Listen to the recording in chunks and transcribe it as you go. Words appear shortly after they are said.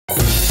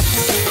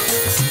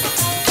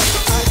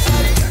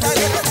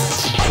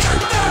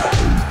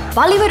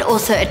Bollywood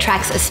also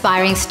attracts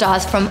aspiring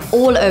stars from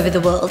all over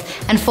the world,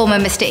 and former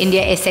Mr.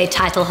 India SA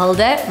title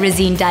holder,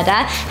 Razeen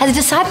Dada, has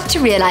decided to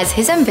realize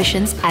his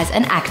ambitions as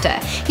an actor.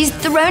 He's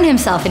thrown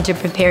himself into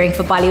preparing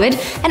for Bollywood,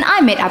 and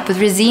I met up with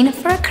Razeen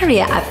for a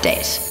career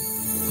update.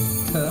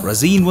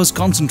 Razeen was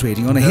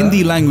concentrating on a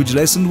Hindi language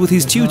lesson with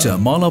his tutor,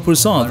 Mela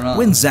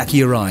when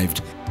Zaki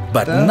arrived.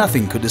 But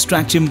nothing could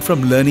distract him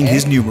from learning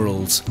his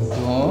numerals.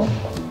 2,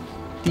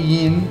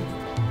 3,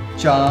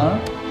 4,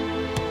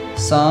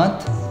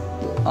 7,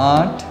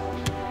 8,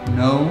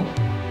 9.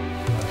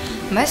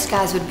 Most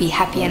guys would be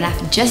happy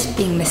enough just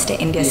being Mr.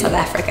 India South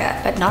Africa,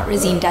 but not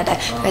Razeen Dada,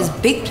 who has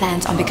big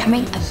plans on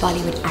becoming a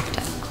Bollywood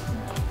actor.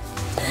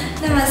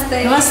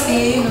 Namaste.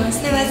 Namaste.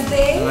 Namaste.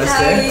 Namaste.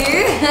 How are you?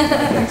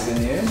 Thanks, and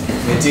you?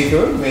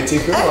 Good.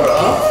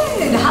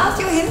 How's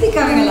your Hindi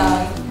coming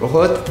along?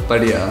 बहुत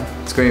बढ़िया.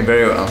 It's going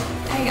very well.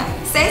 There you go.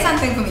 Say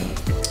something for me.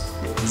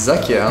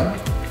 Zakia,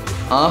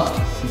 आप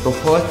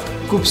बहुत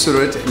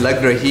खूबसूरत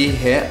लग रही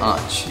है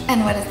आज.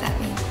 And what does that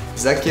mean?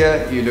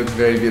 Zakia, you look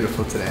very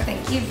beautiful today.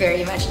 Thank you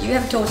very much. You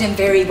have taught him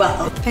very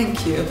well.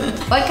 Thank you.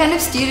 What kind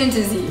of student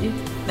is he?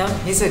 No,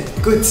 he's a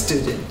good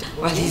student.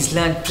 Well, he's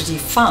learned pretty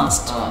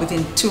fast.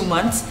 Within 2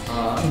 months,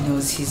 he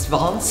knows his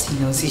vowels, he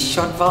knows his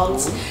short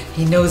vowels,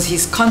 he knows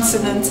his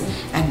consonants,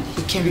 and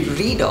he can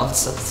read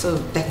also. So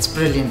that's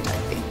brilliant, I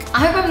think. I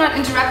hope I'm not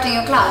interrupting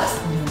your class.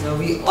 No,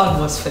 we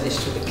almost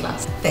finished with the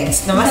class.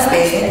 Thanks.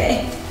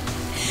 Namaste.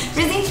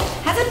 Razeen,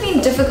 has it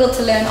been difficult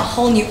to learn a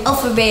whole new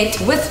alphabet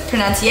with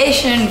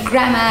pronunciation,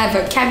 grammar,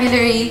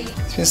 vocabulary?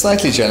 It's been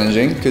slightly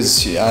challenging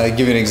because I'll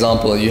give you an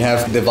example. You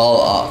have the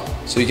vowel R.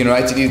 So you can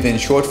write it either in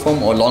short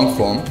form or long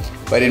form,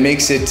 but it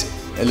makes it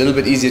a little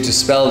bit easier to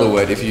spell the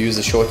word if you use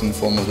the shortened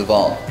form of the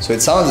vowel. So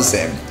it sounds the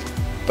same,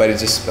 but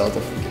it's just spelled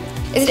differently.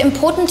 Is it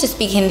important to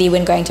speak Hindi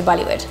when going to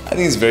Bollywood? I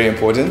think it's very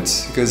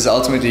important because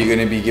ultimately you're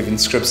going to be given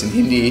scripts in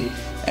Hindi,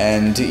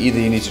 and either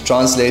you need to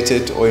translate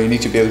it or you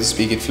need to be able to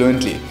speak it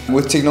fluently.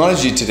 With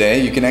technology today,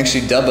 you can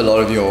actually dub a lot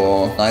of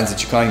your lines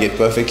that you can't get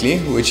perfectly,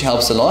 which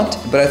helps a lot,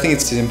 but I think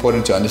it's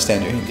important to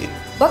understand your Hindi.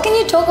 What can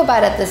you talk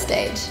about at this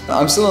stage?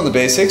 I'm still on the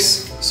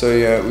basics, so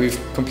we've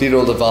completed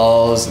all the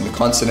vowels and the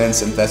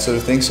consonants and that sort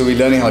of thing, so we're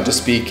learning how to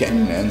speak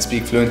and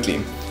speak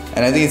fluently.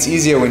 And I think it's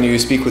easier when you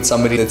speak with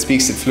somebody that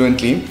speaks it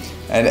fluently,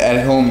 and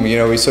at home,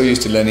 we're so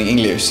used to learning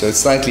English, so it's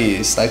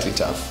slightly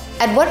tough.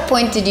 At what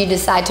point did you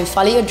decide to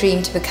follow your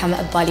dream to become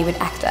a Bollywood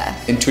actor?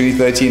 In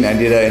 2013, I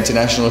did an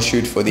international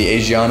shoot for the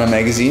Asiana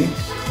magazine,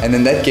 and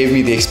then that gave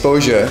me the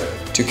exposure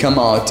to come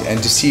out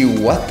and to see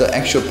what the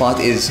actual path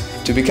is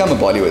to become a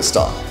Bollywood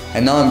star.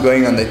 And now I'm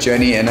going on that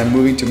journey and I'm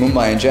moving to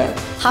Mumbai in Jan.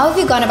 How have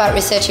you gone about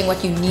researching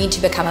what you need to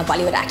become a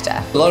Bollywood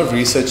actor? A lot of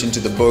research into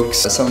the books,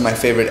 some of my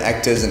favorite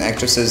actors and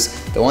actresses,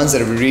 the ones that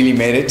have really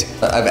made it.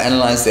 I've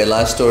analyzed their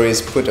life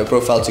stories, put a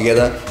profile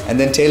together, and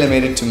then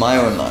tailor-made it to my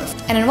own life.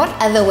 And in what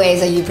other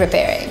ways are you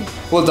preparing?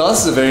 Well, dance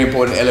is a very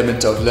important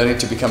element of learning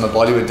to become a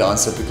Bollywood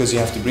dancer because you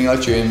have to bring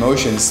out your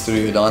emotions through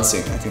your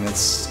dancing. I think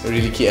that's a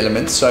really key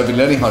element. So I've been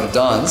learning how to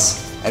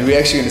dance, and we're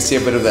actually going to see a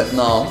bit of that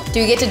now. Do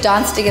we get to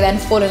dance together and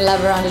fall in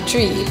love around a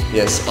tree?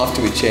 Yes,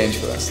 after we change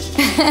first.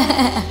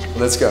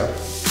 Let's go.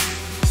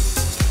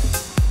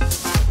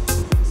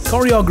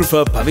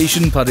 Choreographer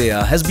Pavishan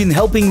Padea has been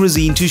helping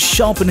Razeen to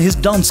sharpen his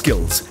dance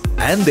skills,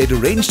 and they'd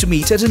arranged to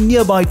meet at a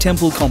nearby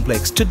temple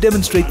complex to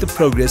demonstrate the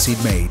progress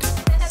he'd made.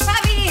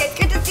 Pavi, it's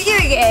good to see you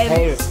again.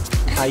 Hey,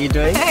 how you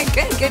doing?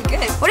 Good.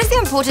 What is the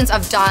importance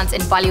of dance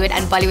in Bollywood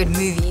and Bollywood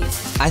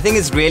movies? I think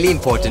it's really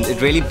important.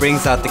 It really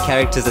brings out the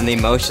characters and the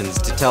emotions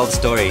to tell the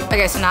story.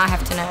 Okay, so now I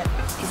have to know,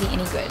 is he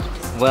any good?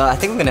 Well, I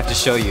think we're gonna have to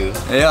show you.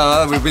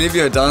 Yeah, we believe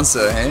you're a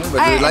dancer, hey?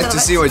 But we'd like to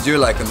see what you're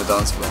like on the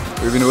dance floor.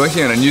 We've been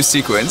working on a new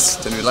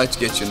sequence, and we'd like to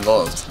get you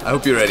involved. I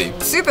hope you're ready.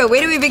 Super,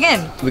 where do we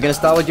begin? We're gonna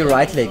start with your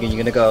right leg and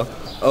you're gonna go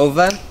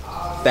over,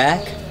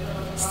 back,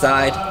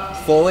 side,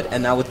 forward,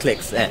 and now with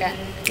clicks. And Okay.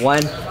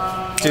 1,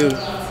 2,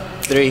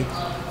 3,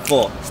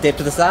 4. Step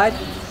to the side,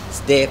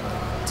 step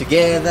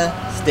together,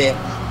 step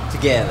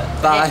together.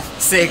 5,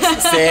 6,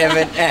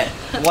 7, and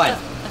 1,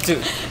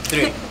 2,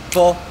 3,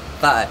 4,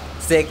 5,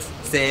 6,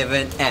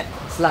 7, and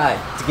slide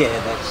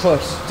together,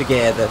 push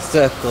together,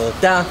 circle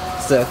down,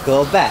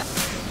 circle back.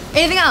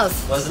 Anything else?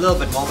 Well, there's a little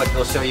bit more, but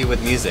we'll show you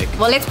with music.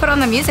 Well, let's put on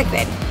the music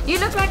then. You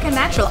look like a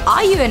natural.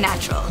 Are you a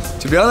natural?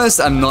 To be honest,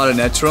 I'm not a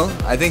natural.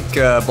 I think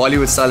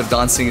Bollywood style of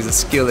dancing is a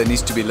skill that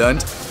needs to be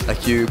learned.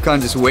 Like, you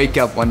can't just wake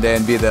up one day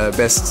and be the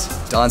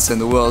best dancer in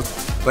the world.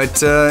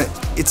 But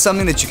it's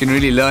something that you can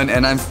really learn,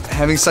 and I'm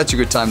having such a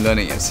good time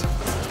learning it.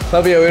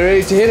 Pavi, are we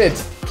ready to hit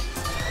it?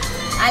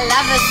 I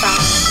love this song.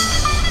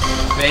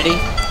 Ready?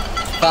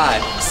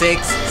 5,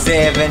 6,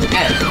 7,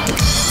 and...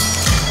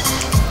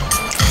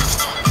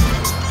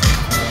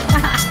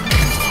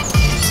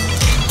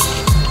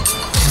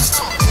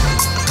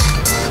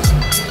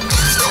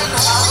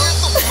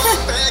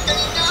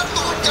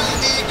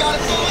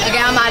 Okay,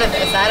 I'm out of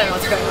this. I don't know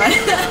what's going on.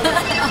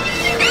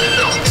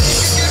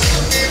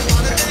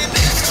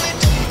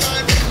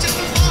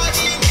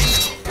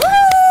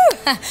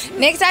 Woo!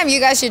 Next time you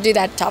guys should do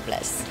that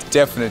topless.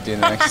 Definitely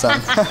in the next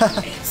time.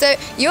 So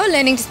you're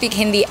learning to speak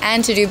Hindi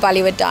and to do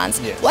Bollywood dance.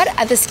 Yes. What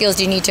other skills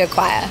do you need to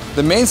acquire?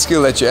 The main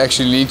skill that you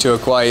actually need to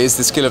acquire is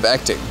the skill of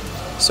acting.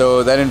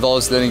 So that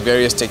involves learning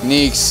various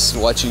techniques,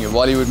 watching your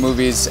Bollywood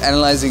movies,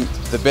 analyzing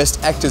the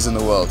best actors in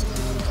the world.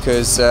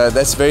 Because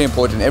that's very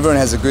important. Everyone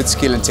has a good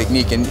skill and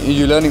technique and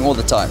you're learning all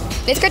the time.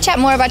 Let's go chat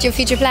more about your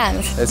future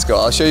plans. Let's go.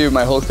 I'll show you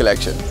my whole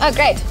collection. Oh,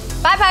 great.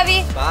 Bye,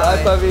 Pavi.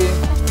 Bye Pavi.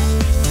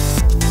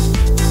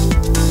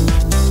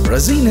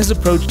 Razeen has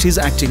approached his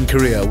acting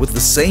career with the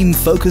same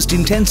focused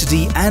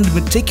intensity and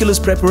meticulous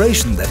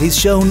preparation that he's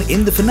shown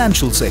in the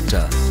financial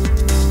sector.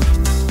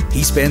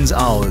 He spends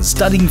hours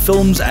studying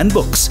films and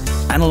books,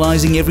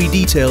 analysing every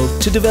detail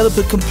to develop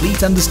a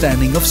complete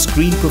understanding of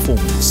screen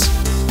performance.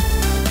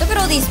 Look at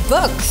all these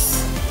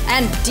books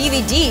and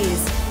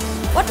DVDs.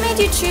 What made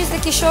you choose the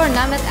Kishore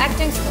Namath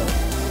acting school?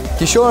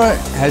 Kishore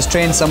has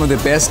trained some of the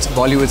best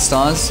Bollywood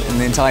stars in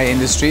the entire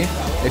industry.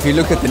 If you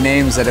look at the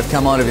names that have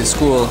come out of his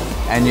school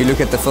and you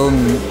look at the film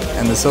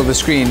and the silver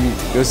screen,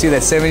 you'll see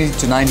that 70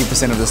 to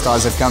 90% of the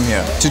stars have come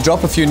here. To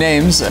drop a few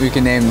names, you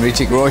can name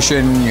Hrithik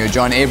Roshan, your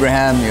John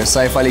Abraham, your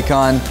Saif Ali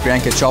Khan,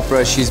 Priyanka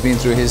Chopra, she's been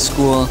through his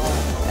school,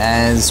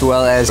 as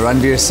well as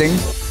Ranveer Singh.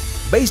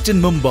 Based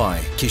in Mumbai,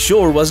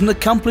 Kishore was an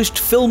accomplished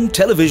film,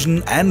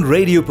 television and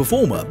radio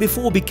performer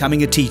before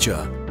becoming a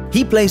teacher.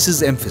 He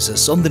places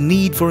emphasis on the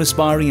need for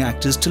aspiring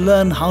actors to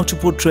learn how to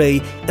portray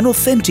an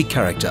authentic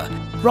character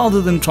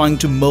rather than trying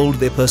to mold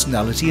their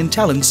personality and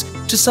talents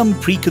to some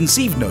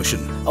preconceived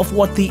notion of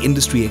what the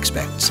industry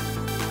expects.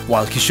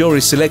 While Kishore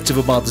is selective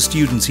about the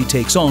students he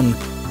takes on,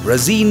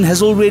 Razeen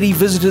has already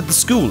visited the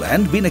school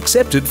and been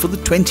accepted for the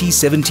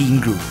 2017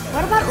 group.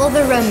 What about all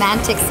the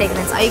romantic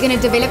segments? Are you going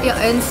to develop your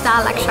own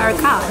style like Shah Rukh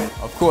Khan?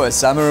 Of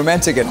course, I'm a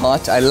romantic at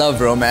heart. I love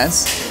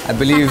romance. I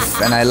believe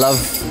and I love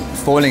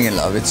falling in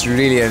love. It's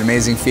really an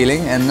amazing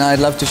feeling and I'd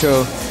love to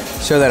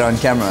show that on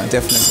camera,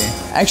 definitely.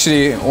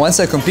 Actually, once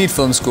I complete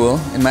film school,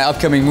 in my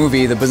upcoming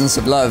movie, The Business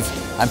of Love,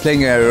 I'm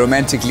playing a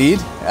romantic lead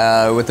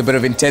with a bit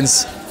of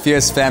intense,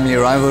 fierce family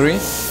rivalry,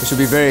 which will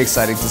be very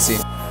exciting to see.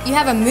 You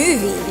have a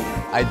movie?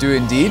 I do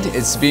indeed.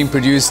 It's being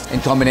produced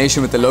in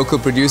combination with the local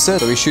producer.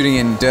 So we're shooting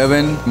in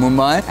Durban,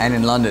 Mumbai and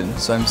in London.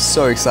 So I'm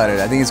so excited.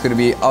 I think it's going to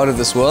be out of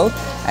this world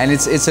and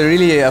it's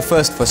really a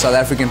first for South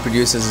African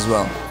producers as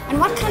well. And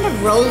what kind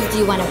of roles do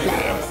you want to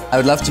play? I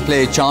would love to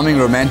play charming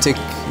romantic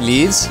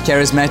leads,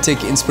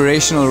 charismatic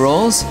inspirational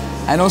roles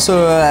and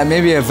also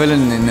maybe a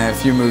villain in a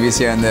few movies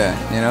here and there.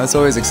 You know, it's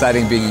always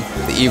exciting being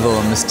the evil,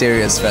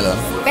 mysterious fellow.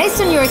 Based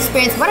on your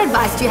experience, what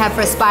advice do you have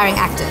for aspiring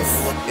actors?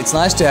 It's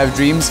nice to have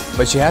dreams,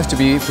 but you have to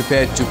be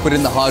prepared to put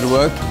in the hard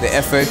work, the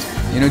effort,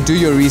 you know, do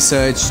your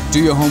research,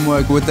 do your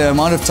homework. With the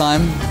amount of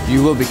time,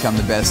 you will become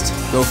the best.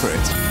 Go for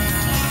it.